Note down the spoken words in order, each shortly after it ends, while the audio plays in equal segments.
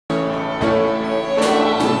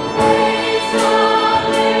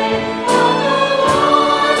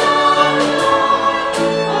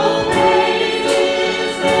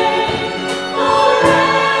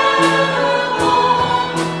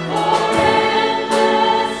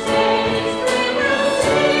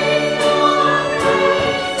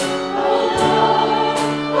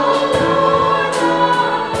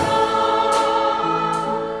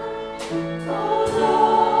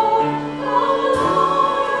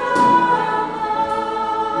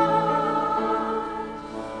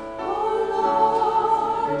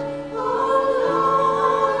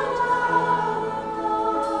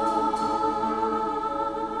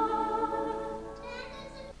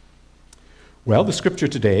Well, the scripture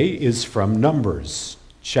today is from Numbers,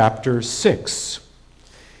 chapter 6.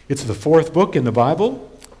 It's the fourth book in the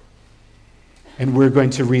Bible, and we're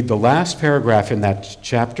going to read the last paragraph in that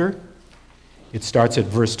chapter. It starts at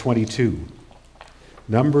verse 22.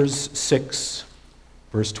 Numbers 6,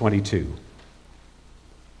 verse 22.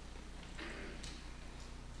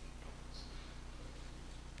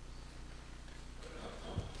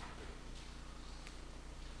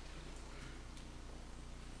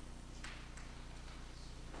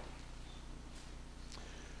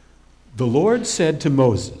 The Lord said to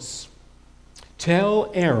Moses,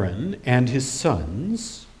 "Tell Aaron and his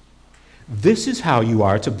sons, this is how you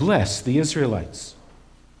are to bless the Israelites.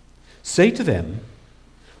 Say to them,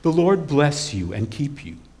 the Lord bless you and keep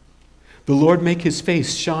you. The Lord make his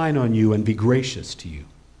face shine on you and be gracious to you.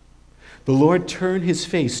 The Lord turn his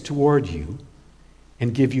face toward you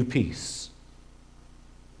and give you peace.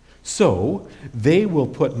 So they will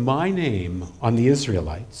put my name on the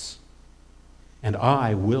Israelites, and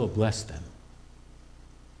I will bless them."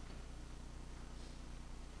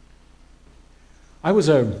 I was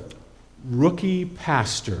a rookie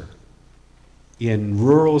pastor in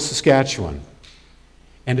rural Saskatchewan,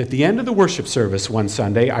 and at the end of the worship service one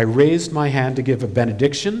Sunday, I raised my hand to give a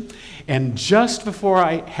benediction, and just before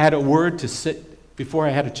I had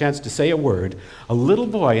a chance to say a word, a little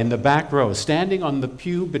boy in the back row, standing on the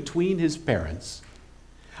pew between his parents,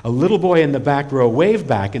 a little boy in the back row waved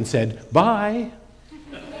back and said, "Bye."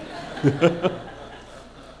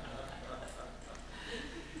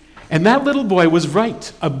 And that little boy was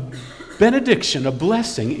right. A benediction, a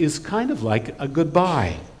blessing, is kind of like a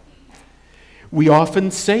goodbye. We often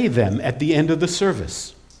say them at the end of the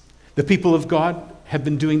service. The people of God have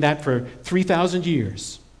been doing that for 3,000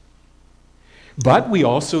 years. But we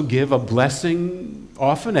also give a blessing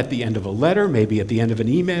often at the end of a letter, maybe at the end of an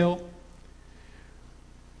email.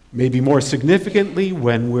 Maybe more significantly,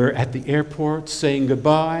 when we're at the airport saying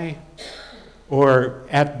goodbye, or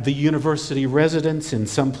at the university residence in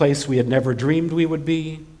some place we had never dreamed we would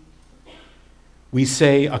be. We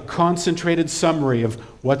say a concentrated summary of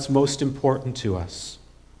what's most important to us.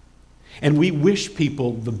 And we wish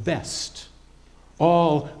people the best,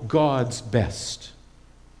 all God's best.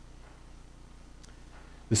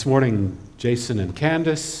 This morning, Jason and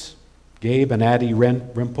Candace, Gabe and Addie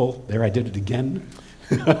Rimple, there I did it again,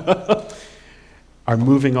 are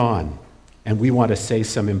moving on, and we want to say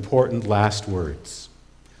some important last words.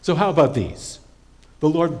 So how about these? The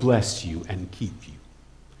Lord bless you and keep you.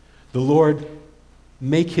 The Lord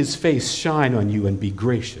make his face shine on you and be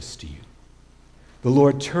gracious to you. The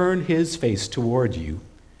Lord turn his face toward you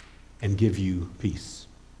and give you peace.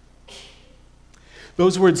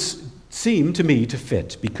 Those words seem to me to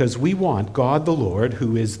fit because we want God the Lord,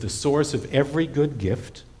 who is the source of every good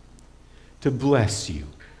gift, to bless you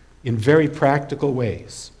in very practical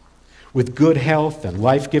ways, with good health and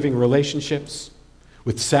life-giving relationships,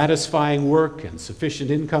 with satisfying work and sufficient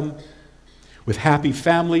income, with happy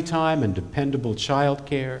family time and dependable child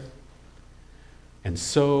care, and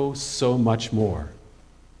so much more.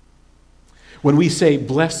 When we say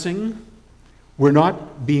blessing, we're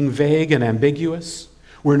not being vague and ambiguous.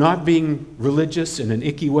 We're not being religious in an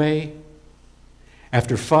icky way.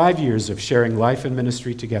 After 5 years of sharing life and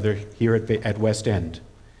ministry together here at West End,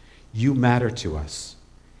 you matter to us,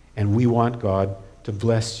 and we want God to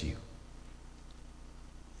bless you.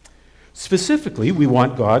 Specifically, we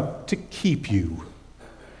want God to keep you.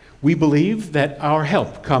 We believe that our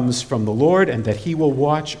help comes from the Lord and that he will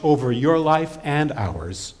watch over your life and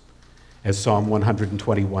ours, as Psalm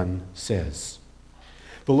 121 says.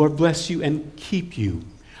 The Lord bless you and keep you.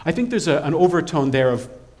 I think there's an overtone there of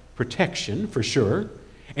protection, for sure,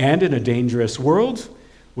 and in a dangerous world,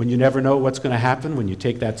 when you never know what's going to happen when you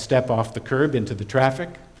take that step off the curb into the traffic.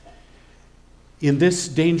 In this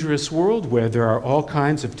dangerous world where there are all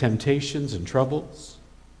kinds of temptations and troubles,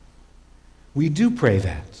 we do pray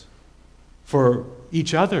that for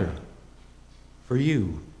each other, for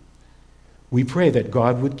you. We pray that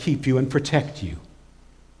God would keep you and protect you.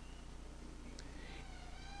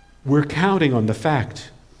 We're counting on the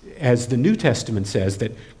fact, as the New Testament says,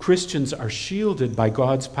 that Christians are shielded by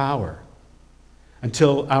God's power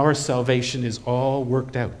until our salvation is all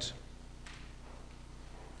worked out.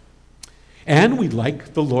 And we'd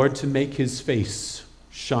like the Lord to make his face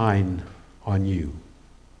shine on you.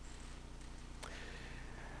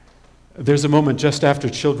 There's a moment just after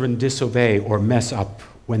children disobey or mess up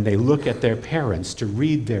when they look at their parents to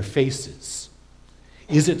read their faces.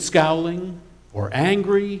 Is it scowling or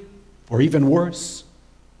angry or even worse?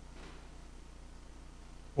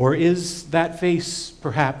 Or is that face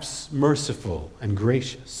perhaps merciful and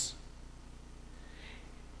gracious?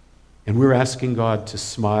 And we're asking God to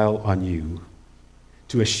smile on you,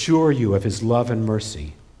 to assure you of his love and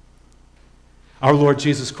mercy. Our Lord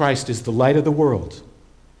Jesus Christ is the light of the world,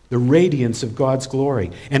 the radiance of God's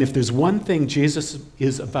glory. And if there's one thing Jesus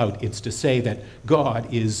is about, it's to say that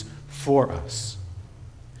God is for us.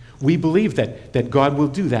 We believe that God will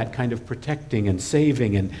do that kind of protecting and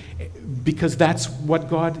saving, and because that's what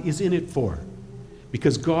God is in it for.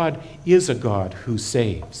 Because God is a God who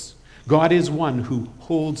saves. God is one who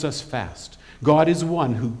holds us fast. God is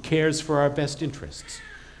one who cares for our best interests.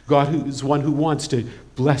 God is one who wants to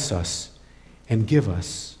bless us and give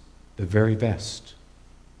us the very best.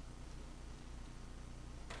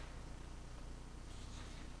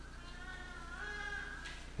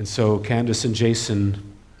 And so, Candace and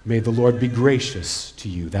Jason, may the Lord be gracious to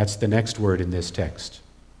you. That's the next word in this text.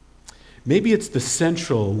 Maybe it's the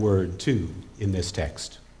central word, too, in this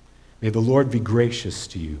text. May the Lord be gracious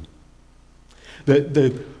to you.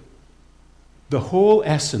 The whole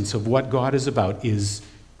essence of what God is about is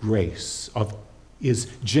grace, is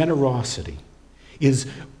generosity, is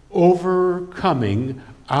overcoming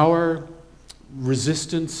our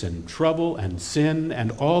resistance and trouble and sin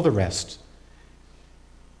and all the rest,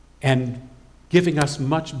 and giving us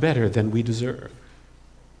much better than we deserve.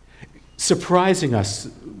 Surprising us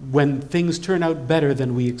when things turn out better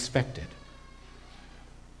than we expected.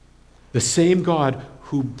 The same God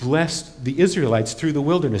who blessed the Israelites through the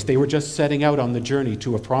wilderness. They were just setting out on the journey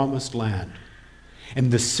to a promised land.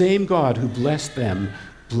 And the same God who blessed them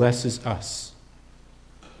blesses us.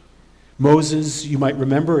 Moses, you might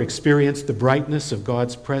remember, experienced the brightness of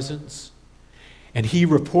God's presence. And he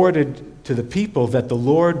reported to the people that the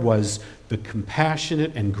Lord was the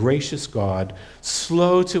compassionate and gracious God,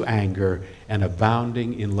 slow to anger and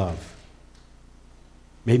abounding in love.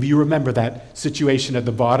 Maybe you remember that situation at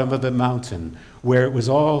the bottom of the mountain where it was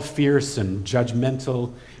all fierce and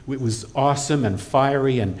judgmental. It was awesome and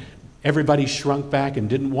fiery, and everybody shrunk back and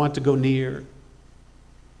didn't want to go near.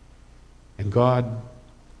 And God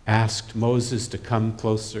asked Moses to come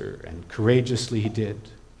closer, and courageously he did.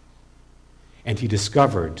 And he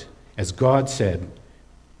discovered, as God said,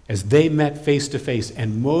 as they met face to face,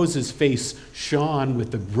 and Moses' face shone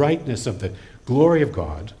with the brightness of the glory of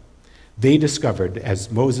God, they discovered,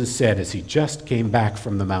 as Moses said, as he just came back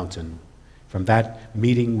from the mountain, from that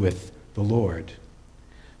meeting with the Lord,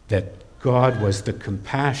 that God was the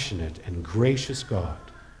compassionate and gracious God,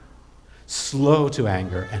 slow to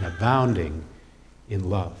anger and abounding in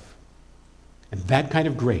love. And that kind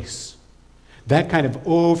of grace, that kind of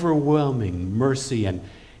overwhelming mercy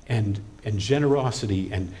and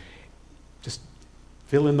generosity, and just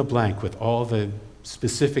fill in the blank with all the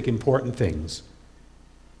specific important things,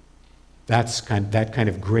 that kind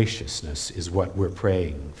of graciousness is what we're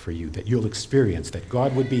praying for you, that you'll experience, that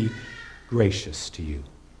God would be gracious to you.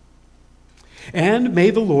 And may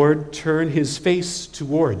the Lord turn his face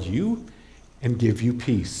toward you and give you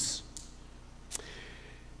peace.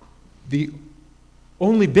 The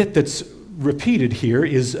only bit that's repeated here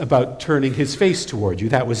is about turning his face toward you.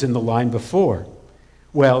 That was in the line before.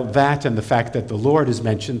 Well, that and the fact that the Lord is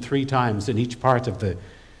mentioned 3 times in each part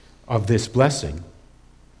of this blessing.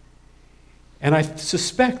 And I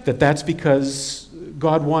suspect that that's because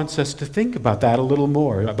God wants us to think about that a little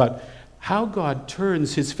more, about how God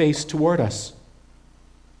turns his face toward us.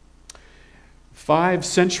 5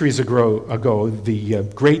 centuries ago, the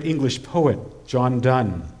great English poet John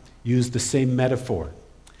Donne used the same metaphor.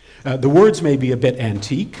 The words may be a bit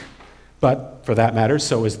antique, but for that matter,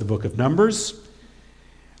 so is the book of Numbers.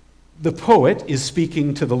 The poet is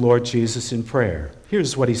speaking to the Lord Jesus in prayer.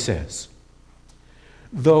 Here's what he says.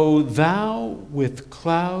 Though thou with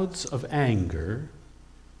clouds of anger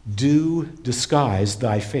do disguise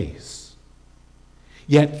thy face,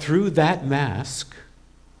 yet through that mask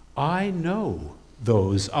I know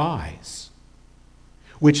those eyes,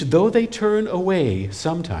 which though they turn away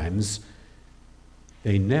sometimes,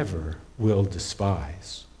 they never will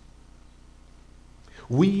despise.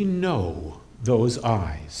 We know those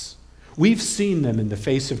eyes. We've seen them in the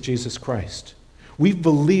face of Jesus Christ. We've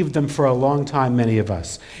believed them for a long time, many of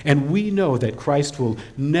us. And we know that Christ will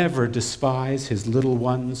never despise his little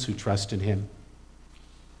ones who trust in him.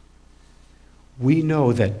 We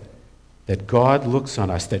know that God looks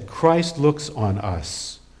on us, that Christ looks on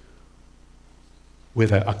us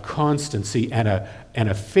with a constancy and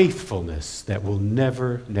a faithfulness that will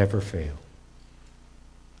never, never fail.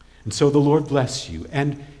 And so the Lord bless you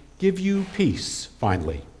and give you peace,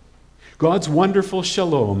 finally. God's wonderful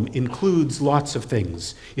shalom includes lots of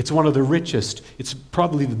things. It's one of the richest, it's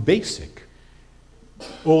probably the basic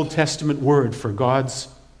Old Testament word for God's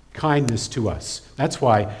kindness to us. That's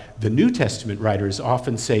why the New Testament writers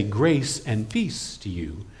often say grace and peace to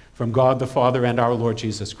you from God the Father and our Lord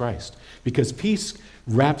Jesus Christ. Because grace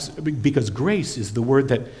is the word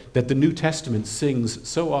that the New Testament sings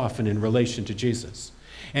so often in relation to Jesus.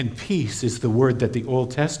 And peace is the word that the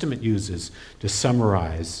Old Testament uses to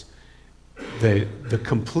summarize the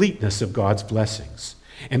completeness of God's blessings.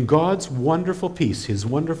 And God's wonderful peace, his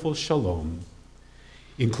wonderful shalom,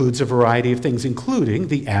 includes a variety of things, including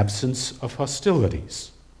the absence of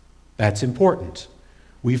hostilities. That's important.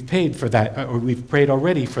 We've paid for that, or we've prayed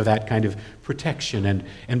already for that kind of protection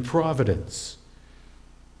and providence.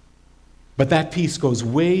 But that peace goes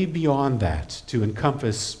way beyond that to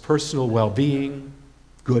encompass personal well-being,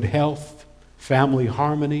 good health, family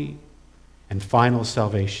harmony, and final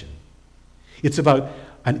salvation. It's about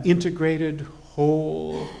an integrated,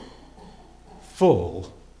 whole,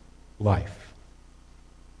 full life.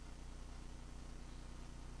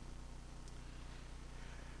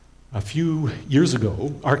 A few years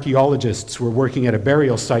ago, archaeologists were working at a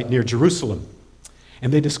burial site near Jerusalem,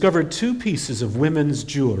 and they discovered 2 pieces of women's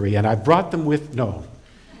jewelry, and I brought them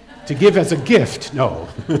to give as a gift, no.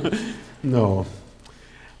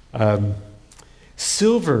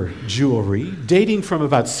 Silver jewelry dating from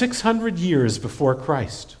about 600 years before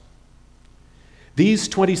Christ. These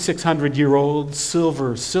 2,600-year-old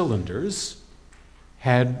silver cylinders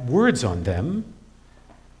had words on them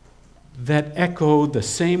that echoed the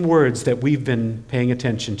same words that we've been paying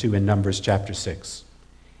attention to in Numbers chapter 6.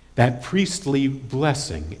 That priestly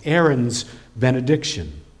blessing, Aaron's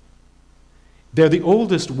benediction. They're the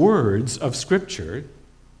oldest words of Scripture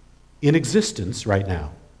in existence right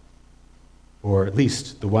now, or at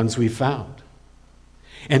least the ones we've found.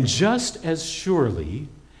 And just as surely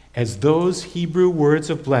as those Hebrew words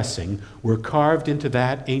of blessing were carved into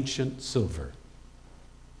that ancient silver,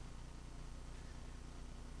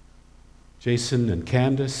 Jason and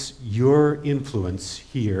Candace, your influence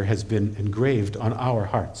here has been engraved on our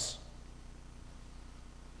hearts.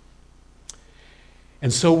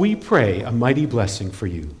 And so we pray a mighty blessing for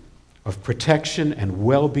you of protection and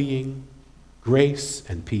well-being, grace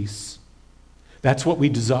and peace. That's what we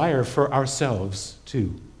desire for ourselves,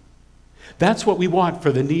 too. That's what we want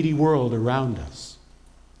for the needy world around us.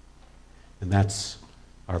 And that's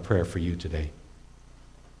our prayer for you today.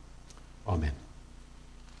 Amen.